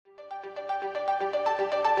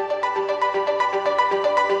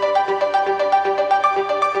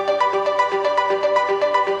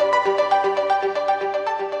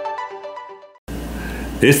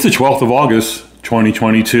It's the 12th of August,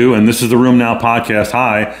 2022, and this is the Room Now podcast.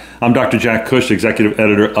 Hi, I'm Dr. Jack Cush, executive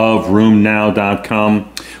editor of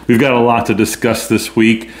RoomNow.com. We've got a lot to discuss this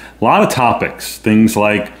week. A lot of topics, things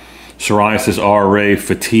like psoriasis, RA,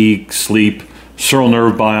 fatigue, sleep, sural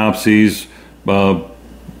nerve biopsies,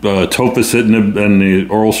 tofacitinib and the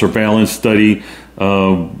oral surveillance study,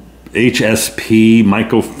 HSP,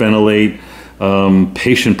 mycophenolate,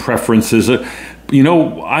 patient preferences.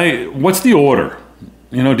 What's the order?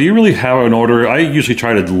 Do you really have an order? I usually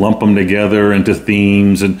try to lump them together into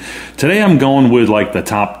themes, and today I'm going with like the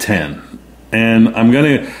top 10. And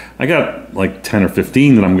I got like 10 or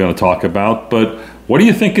 15 that I'm going to talk about, but what do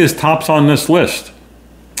you think is tops on this list?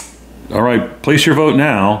 All right, place your vote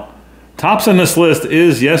now. Tops on this list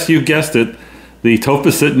is, yes, you guessed it, the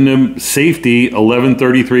tofacitinib safety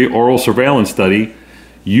 1133 oral surveillance study,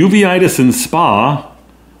 uveitis in SPA,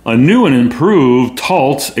 a new and improved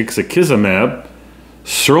Taltz ixekizumab,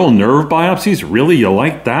 sural nerve biopsies, really, you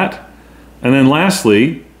like that? And then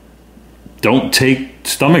lastly, don't take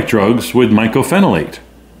stomach drugs with mycophenolate.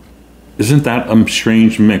 Isn't that a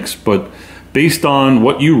strange mix? But based on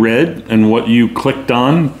what you read and what you clicked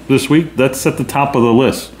on this week, that's at the top of the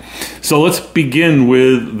list. So let's begin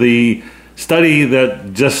with the study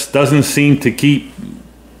that just doesn't seem to keep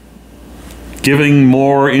giving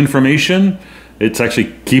more information. It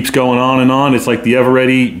actually keeps going on and on. It's like the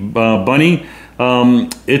ever-ready bunny.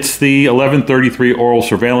 It's the 1133 oral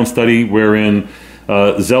surveillance study wherein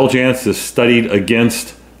Xeljanz is studied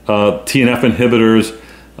against TNF inhibitors,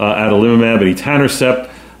 adalimumab and etanercept.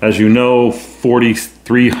 As you know,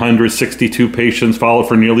 4,362 patients followed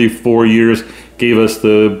for nearly 4 years gave us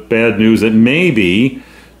the bad news that maybe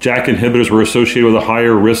JAK inhibitors were associated with a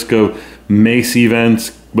higher risk of MACE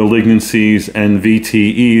events, malignancies, and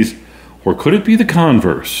VTEs. Or could it be the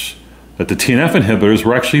converse, that the TNF inhibitors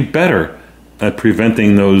were actually better at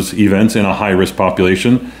preventing those events in a high-risk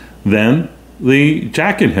population than the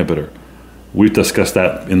JAK inhibitor? We've discussed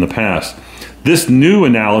that in the past. This new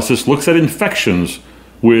analysis looks at infections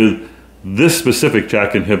with this specific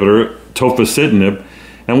JAK inhibitor, tofacitinib,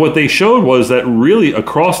 and what they showed was that really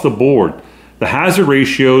across the board, the hazard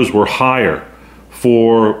ratios were higher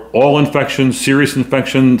for all infections, serious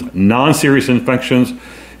infections, non-serious infections,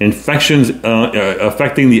 infections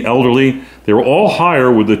affecting the elderly. They were all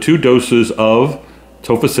higher with the two doses of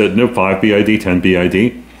tofacitinib, 5 BID, 10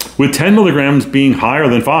 BID, with 10 milligrams being higher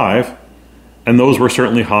than 5, and those were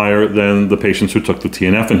certainly higher than the patients who took the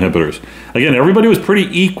TNF inhibitors. Again, everybody was pretty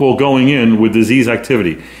equal going in with disease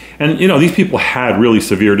activity. And, these people had really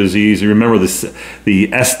severe disease. You remember the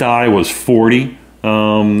SDI was 40,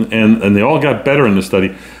 and they all got better in the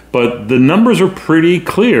study. But the numbers are pretty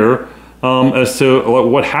clear as to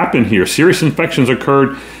what happened here. Serious infections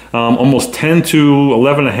occurred almost 10 to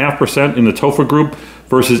 11.5% in the tofa group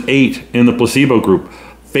versus 8 in the placebo group.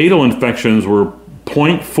 Fatal infections were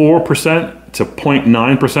 0.4% to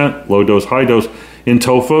 0.9%, low dose, high dose, in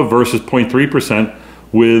tofa versus 0.3%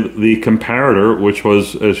 with the comparator, which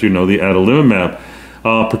was, as you know, the adalimumab.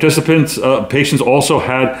 Patients also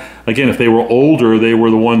had, again, if they were older, they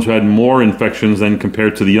were the ones who had more infections than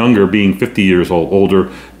compared to the younger, being 50 years old, older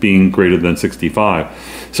being greater than 65.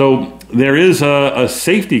 So there is a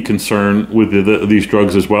safety concern with these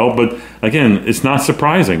drugs as well. But again, it's not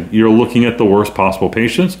surprising. You're looking at the worst possible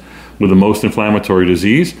patients with the most inflammatory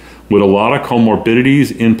disease, with a lot of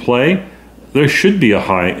comorbidities in play. There should be a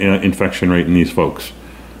high infection rate in these folks.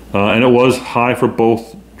 And it was high for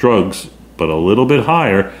both drugs, but a little bit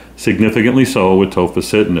higher, significantly so, with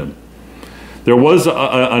tofacitinib. There was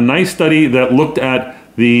a nice study that looked at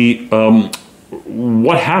the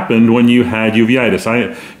what happened when you had uveitis.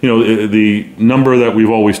 The number that we've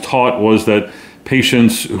always taught was that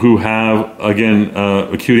patients who have, again,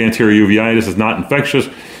 acute anterior uveitis is not infectious.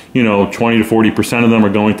 20 to 40% of them are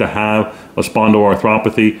going to have a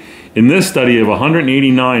spondyloarthropathy. In this study of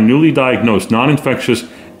 189 newly diagnosed non-infectious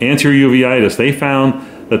anterior uveitis, they found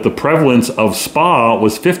that the prevalence of SPA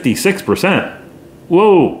was 56%.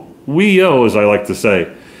 Whoa, wee-o, as I like to say.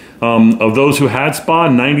 Of those who had SPA,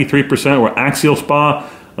 93% were axial SPA,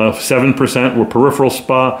 7% were peripheral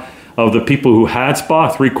SPA. Of the people who had SPA,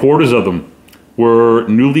 3/4 of them were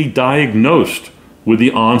newly diagnosed with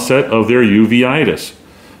the onset of their uveitis.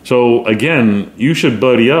 So again, you should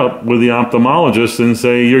buddy up with the ophthalmologist and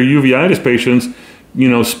say, your uveitis patients,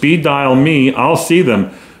 speed dial me, I'll see them.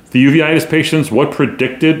 The uveitis patients, what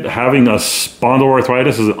predicted having a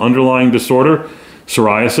spondyloarthritis as an underlying disorder?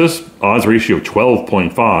 Psoriasis, odds ratio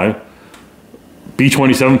 12.5.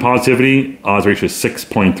 B27 positivity, odds ratio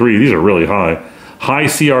 6.3. These are really high. High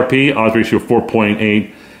CRP, odds ratio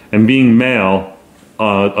 4.8. And being male,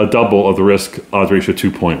 a double of the risk, odds ratio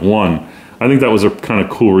 2.1. I think that was a kind of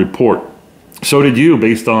cool report. So did you,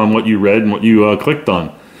 based on what you read and what you clicked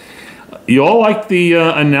on. You all like the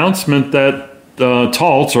announcement that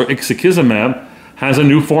Taltz, or ixekizumab, has a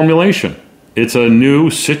new formulation. It's a new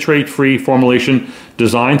citrate-free formulation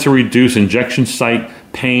designed to reduce injection site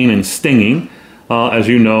pain and stinging. As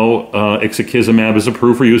you know, ixekizumab is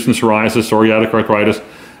approved for use in psoriasis, psoriatic arthritis,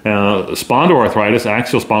 spondyloarthritis,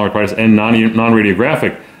 axial spondyloarthritis, and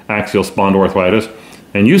non-radiographic axial spondyloarthritis.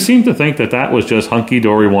 And you seem to think that that was just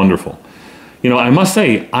hunky-dory wonderful. You know, I must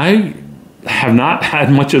say, I have not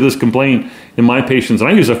had much of this complaint in my patients, and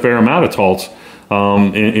I use a fair amount of Taltz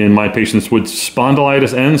in my patients with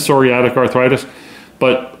spondylitis and psoriatic arthritis.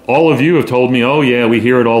 But all of you have told me, oh yeah, we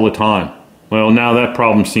hear it all the time. Well, now that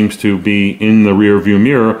problem seems to be in the rearview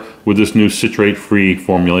mirror with this new citrate-free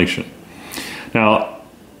formulation. Now,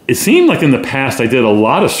 it seemed like in the past I did a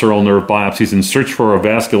lot of sural nerve biopsies in search for a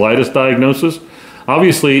vasculitis diagnosis.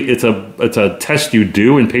 Obviously, it's a test you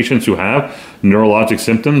do in patients who have neurologic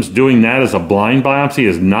symptoms. Doing that as a blind biopsy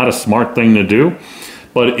is not a smart thing to do.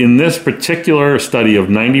 But in this particular study of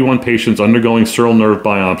 91 patients undergoing sural nerve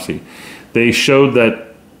biopsy, they showed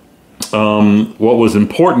that what was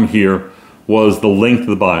important here was the length of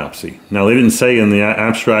the biopsy. Now, they didn't say in the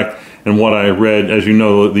abstract, and what I read, as you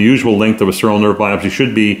know, the usual length of a sural nerve biopsy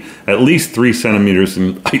should be at least 3 centimeters,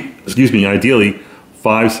 and ideally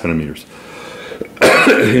 5 centimeters.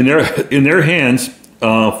 In their hands,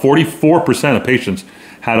 44% of patients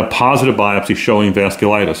had a positive biopsy showing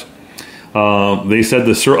vasculitis. They said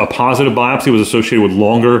a positive biopsy was associated with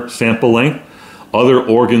longer sample length, other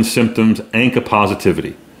organ symptoms, ANCA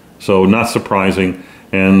positivity. So not surprising.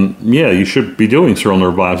 And yeah, you should be doing sural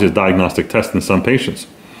nerve biopsy as a diagnostic test in some patients.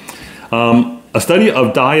 A study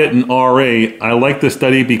of diet and RA, I like this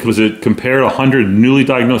study because it compared 100 newly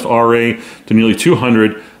diagnosed RA to nearly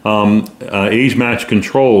 200 age-matched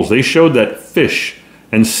controls. They showed that fish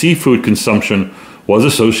and seafood consumption was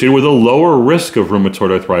associated with a lower risk of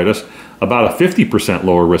rheumatoid arthritis, about a 50%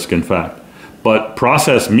 lower risk, in fact. But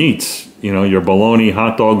processed meats, you know, your bologna,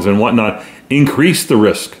 hot dogs, and whatnot, increased the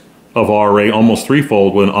risk of RA almost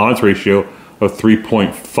threefold with an odds ratio of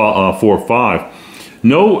 3.45.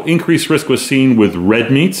 No increased risk was seen with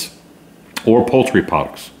red meats or poultry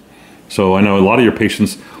products. So I know a lot of your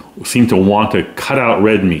patients seem to want to cut out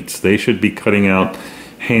red meats. They should be cutting out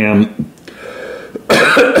ham,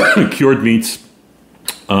 cured meats,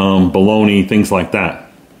 bologna, things like that.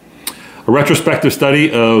 A retrospective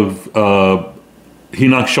study of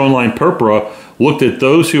Henoch-Schönlein purpura looked at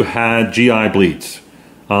those who had GI bleeds.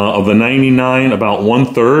 Of the 99, about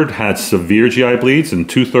 1/3 had severe GI bleeds, and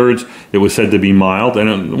 2/3 it was said to be mild,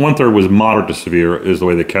 and 1/3 was moderate to severe, is the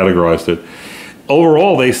way they categorized it.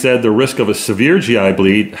 Overall, they said the risk of a severe GI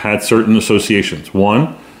bleed had certain associations.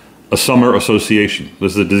 1, a summer association.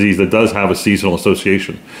 This is a disease that does have a seasonal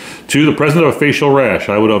association. 2, the presence of a facial rash.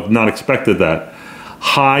 I would have not expected that.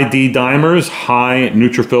 High D-dimers, high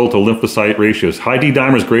neutrophil to lymphocyte ratios. High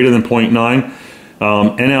D-dimers greater than 0.9.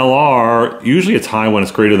 NLR, usually it's high when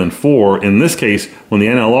it's greater than 4. In this case, when the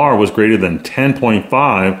NLR was greater than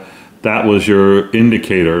 10.5, that was your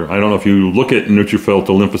indicator. I don't know if you look at neutrophil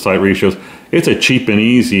to lymphocyte ratios. It's a cheap and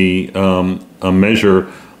easy a measure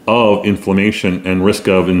of inflammation and risk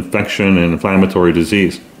of infection and inflammatory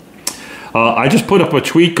disease. I just put up a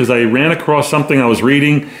tweet because I ran across something I was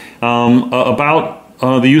reading about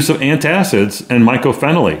the use of antacids and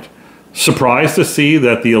mycophenolate. Surprised to see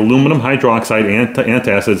that the aluminum hydroxide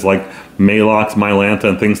antacids like Maalox, Mylanta,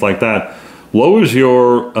 and things like that lowers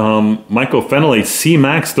your mycophenolate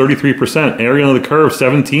Cmax 33%, area under the curve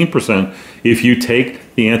 17% if you take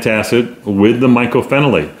the antacid with the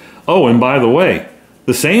mycophenolate. Oh, and by the way,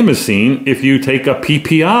 the same is seen if you take a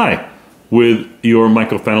PPI with your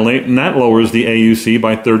mycophenolate, and that lowers the AUC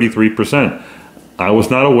by 33%. I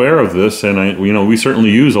was not aware of this, and we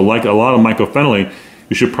certainly use a lot of mycophenolate.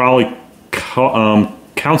 You should probably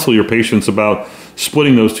counsel your patients about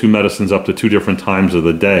splitting those two medicines up to 2 different times of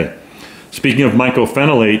the day. Speaking of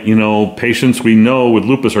mycophenolate, patients we know with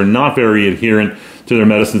lupus are not very adherent to their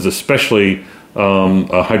medicines, especially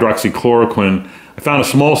hydroxychloroquine. I found a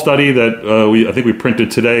small study that I think we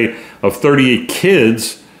printed today of 38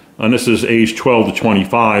 kids, and this is age 12 to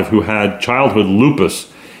 25, who had childhood lupus,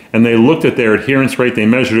 and they looked at their adherence rate. They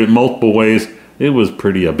measured it multiple ways. It was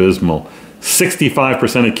pretty abysmal.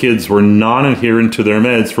 65% of kids were non-adherent to their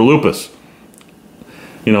meds for lupus.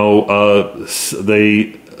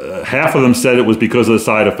 Half of them said it was because of the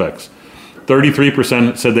side effects.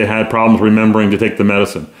 33% said they had problems remembering to take the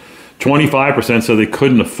medicine. 25% said they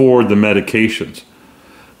couldn't afford the medications.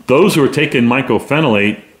 Those who were taking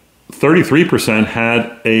mycophenolate, 33%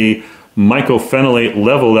 had a mycophenolate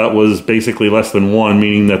level that was basically less than 1,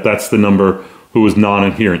 meaning that that's the number who was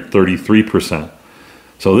non-adherent, 33%.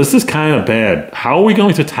 So this is kind of bad. How are we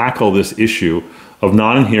going to tackle this issue of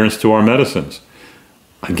non-adherence to our medicines?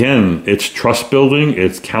 Again, it's trust building,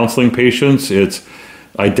 it's counseling patients, it's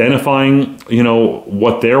identifying,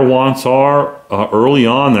 what their wants are early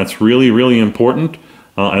on. That's really, really important,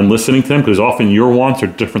 and listening to them, because often your wants are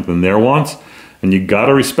different than their wants, and you got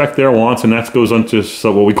to respect their wants, and that goes into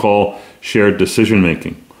what we call shared decision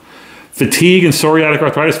making. Fatigue and psoriatic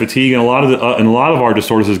arthritis. Fatigue in a lot of our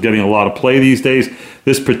disorders is getting a lot of play these days.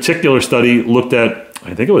 This particular study looked at,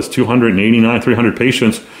 I think it was 300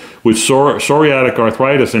 patients with psoriatic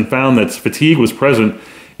arthritis, and found that fatigue was present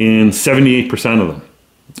in 78% of them.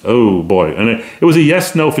 Oh boy. And it was a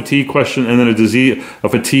yes-no fatigue question, and then a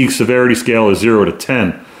fatigue severity scale of 0 to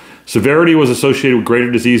 10. Severity was associated with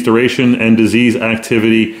greater disease duration and disease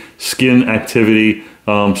activity, skin activity,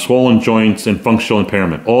 swollen joints, and functional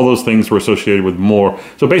impairment. All those things were associated with more.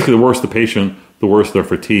 So basically, the worse the patient, the worse their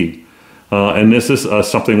fatigue. And this is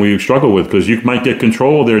something we struggle with, because you might get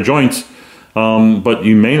control of their joints, but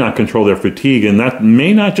you may not control their fatigue, and that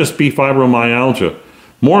may not just be fibromyalgia.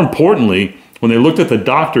 More importantly, when they looked at the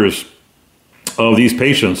doctors of these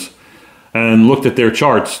patients and looked at their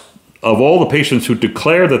charts, of all the patients who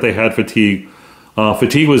declared that they had fatigue,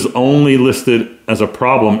 fatigue was only listed as a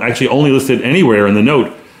problem, actually only listed anywhere in the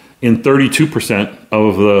note, in 32%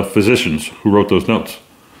 of the physicians who wrote those notes.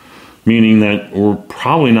 Meaning that we're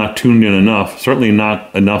probably not tuned in enough, certainly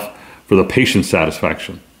not enough for the patient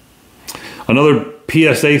satisfaction. Another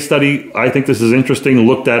PSA study, I think this is interesting,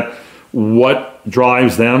 looked at what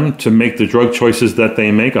drives them to make the drug choices that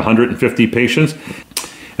they make, 150 patients.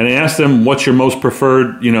 And I asked them, what's your most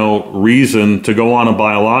preferred, reason to go on a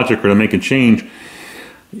biologic or to make a change?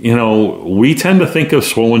 We tend to think of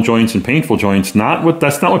swollen joints and painful joints.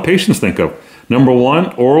 That's not what patients think of. Number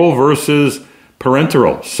one, oral versus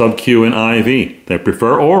parenteral, sub-Q and IV. They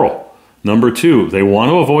prefer oral. Number two, they want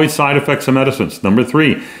to avoid side effects of medicines. Number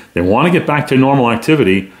three, they want to get back to normal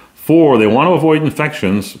activity. 4, they want to avoid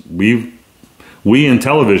infections. We in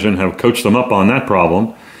television have coached them up on that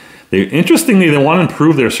problem. Interestingly, they want to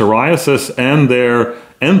improve their psoriasis and their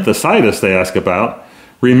enthesitis they ask about.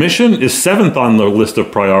 Remission is 7th on the list of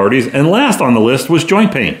priorities, and last on the list was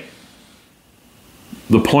joint pain.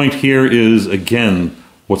 The point here is, again,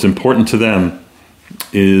 what's important to them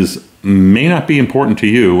may not be important to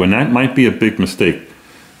you, and that might be a big mistake.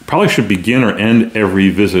 Probably should begin or end every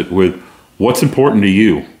visit with what's important to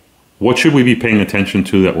you. What should we be paying attention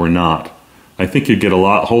to that we're not? I think you'd get a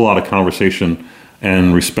whole lot of conversation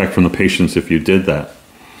and respect from the patients if you did that.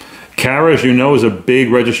 CARA, as you know, is a big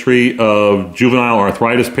registry of juvenile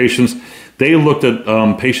arthritis patients. They looked at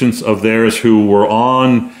patients of theirs who were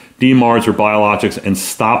on DMARDs or biologics and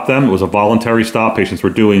stopped them. It was a voluntary stop. Patients were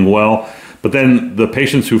doing well. But then the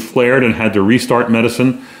patients who flared and had to restart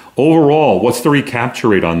medicine, overall, what's the recapture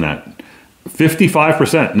rate on that?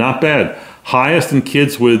 55%, not bad. Highest in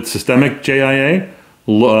kids with systemic JIA,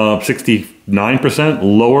 69%,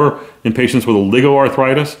 lower in patients with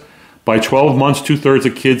oligoarthritis. By 12 months, 2/3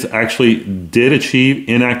 of kids actually did achieve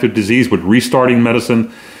inactive disease with restarting medicine.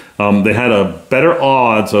 They had a better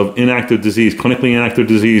odds of inactive disease, clinically inactive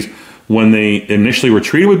disease, when they initially were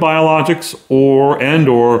treated with biologics or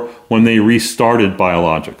when they restarted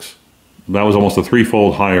biologics. That was almost a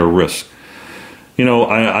 3-fold higher risk.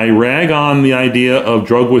 I rag on the idea of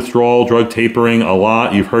drug withdrawal, drug tapering a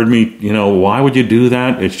lot. You've heard me, why would you do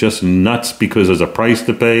that? It's just nuts because there's a price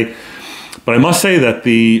to pay. But I must say that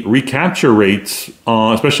the recapture rates,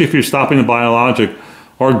 especially if you're stopping the biologic,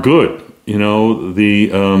 are good.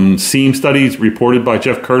 The SEAM studies reported by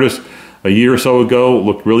Jeff Curtis a year or so ago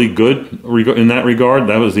looked really good in that regard.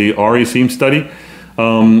 That was the RE-SEAM study.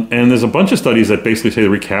 And there's a bunch of studies that basically say the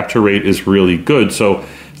recapture rate is really good. So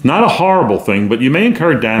it's not a horrible thing, but you may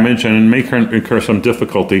incur damage and may incur some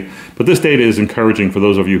difficulty. But this data is encouraging for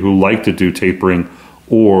those of you who like to do tapering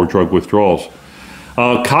or drug withdrawals.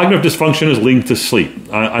 Cognitive dysfunction is linked to sleep.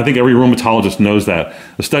 I think every rheumatologist knows that.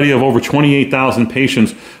 A study of over 28,000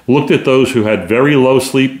 patients looked at those who had very low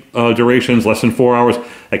sleep durations, less than 4 hours,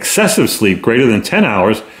 excessive sleep, greater than 10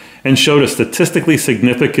 hours, and showed a statistically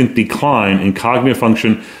significant decline in cognitive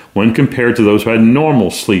function when compared to those who had normal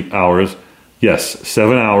sleep hours. Yes,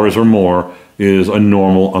 7 hours or more is a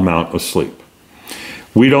normal amount of sleep.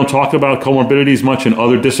 We don't talk about comorbidities much in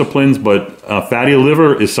other disciplines, but fatty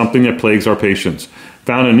liver is something that plagues our patients.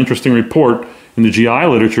 Found an interesting report in the GI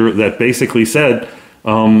literature that basically said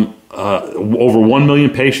over 1 million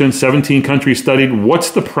patients, 17 countries studied.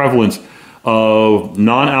 What's the prevalence of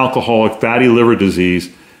non-alcoholic fatty liver disease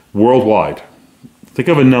worldwide. Think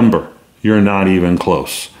of a number. You're not even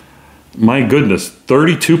close. My goodness,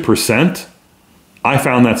 32%? I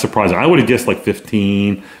found that surprising. I would have guessed like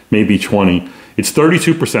 15, maybe 20. It's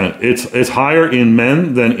 32%. It's higher in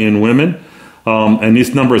men than in women. And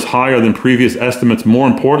this number is higher than previous estimates. More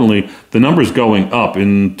importantly, the number is going up.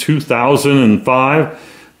 In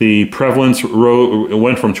 2005, the prevalence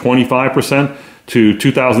went from 25% to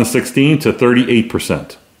 2016 to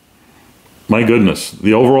 38%. My goodness,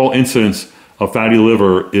 the overall incidence of fatty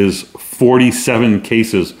liver is 47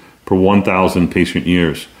 cases per 1,000 patient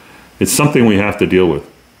years. It's something we have to deal with.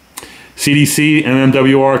 CDC and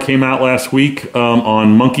MMWR came out last week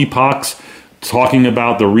on monkeypox, talking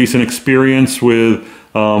about the recent experience with,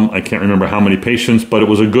 I can't remember how many patients, but it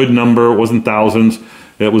was a good number. It wasn't thousands.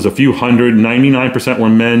 It was a few hundred. 99% were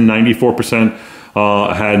men. 94%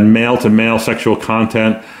 had male-to-male sexual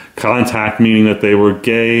contact, meaning that they were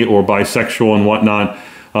gay or bisexual and whatnot.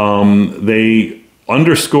 They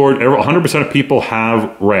underscored 100% of people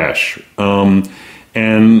have rash.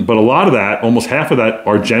 But a lot of that, almost half of that,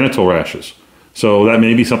 are genital rashes. So that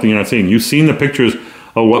may be something you're not seeing. You've seen the pictures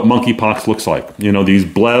of what monkeypox looks like. You know, these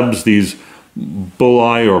blebs, these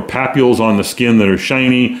bullae or papules on the skin that are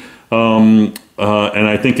shiny. And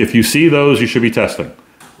I think if you see those, you should be testing,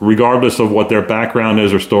 regardless of what their background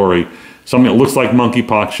is or story. Something that looks like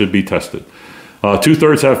monkeypox should be tested.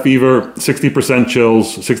 2/3 have fever, 60%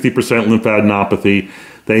 chills, 60% lymphadenopathy.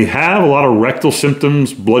 They have a lot of rectal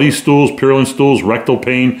symptoms, bloody stools, purulent stools, rectal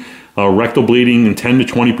pain, rectal bleeding in 10 to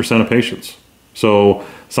 20% of patients. So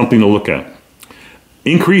something to look at.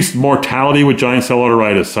 Increased mortality with giant cell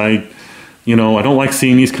arteritis. I don't like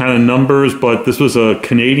seeing these kind of numbers, but this was a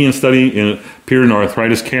Canadian study appeared in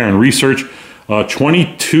Arthritis Care and Research.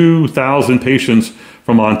 22,000 patients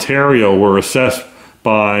from Ontario were assessed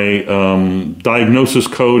by diagnosis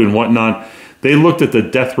code and whatnot. They looked at the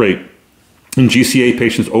death rate in GCA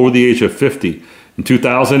patients over the age of 50. In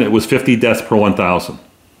 2000, it was 50 deaths per 1,000.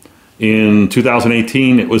 In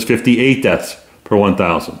 2018, it was 58 deaths per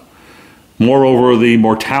 1,000. Moreover, the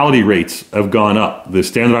mortality rates have gone up. The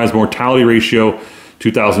standardized mortality ratio,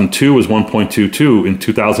 2002 was 1.22. In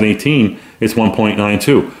 2018, it's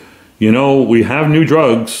 1.92. You know, we have new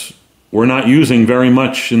drugs. We're not using very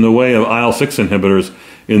much in the way of IL-6 inhibitors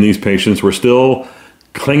in these patients. We're still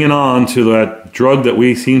clinging on to that drug that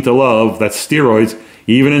we seem to love, that's steroids,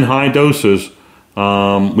 even in high doses.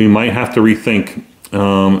 We might have to rethink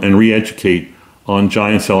and re-educate on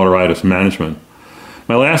giant cell arteritis management.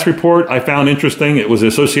 My last report I found interesting. It was an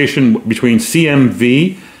association between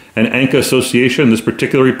CMV and ANCA association. This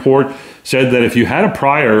particular report said that if you had a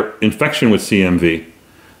prior infection with CMV,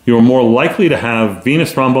 you are more likely to have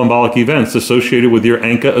venous thromboembolic events associated with your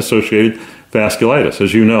ANCA-associated vasculitis.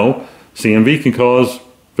 As you know, CMV can cause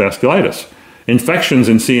vasculitis. Infections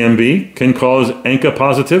in CMV can cause ANCA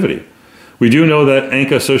positivity. We do know that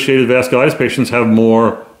ANCA-associated vasculitis patients have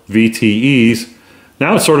more VTEs.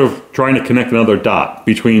 Now it's sort of trying to connect another dot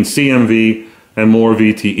between CMV and more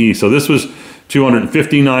VTE. So this was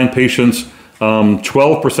 259 patients.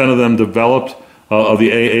 12% of them developed, of the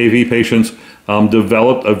AAV patients,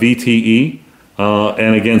 developed a VTE.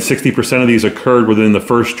 And again, 60% of these occurred within the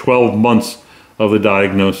first 12 months of the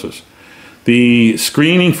diagnosis. The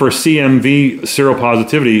screening for CMV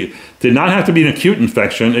seropositivity did not have to be an acute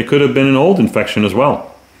infection. It could have been an old infection as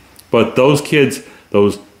well. But those kids,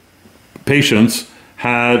 those patients,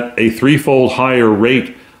 had a threefold higher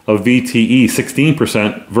rate of VTE,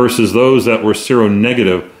 16%, versus those that were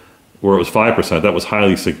seronegative, where it was 5%. That was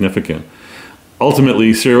highly significant.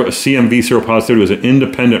 Ultimately, CMV seropositivity was an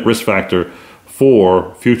independent risk factor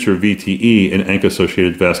for future VTE in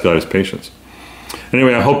ANCA-associated vasculitis patients.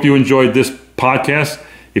 Anyway, I hope you enjoyed this podcast.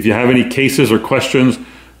 If you have any cases or questions,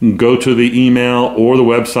 go to the email or the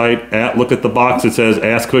website. Look at the box that says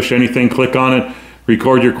Ask Kush Anything. Click on it.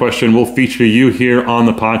 Record your question. We'll feature you here on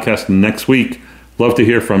the podcast next week. Love to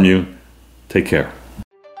hear from you. Take care.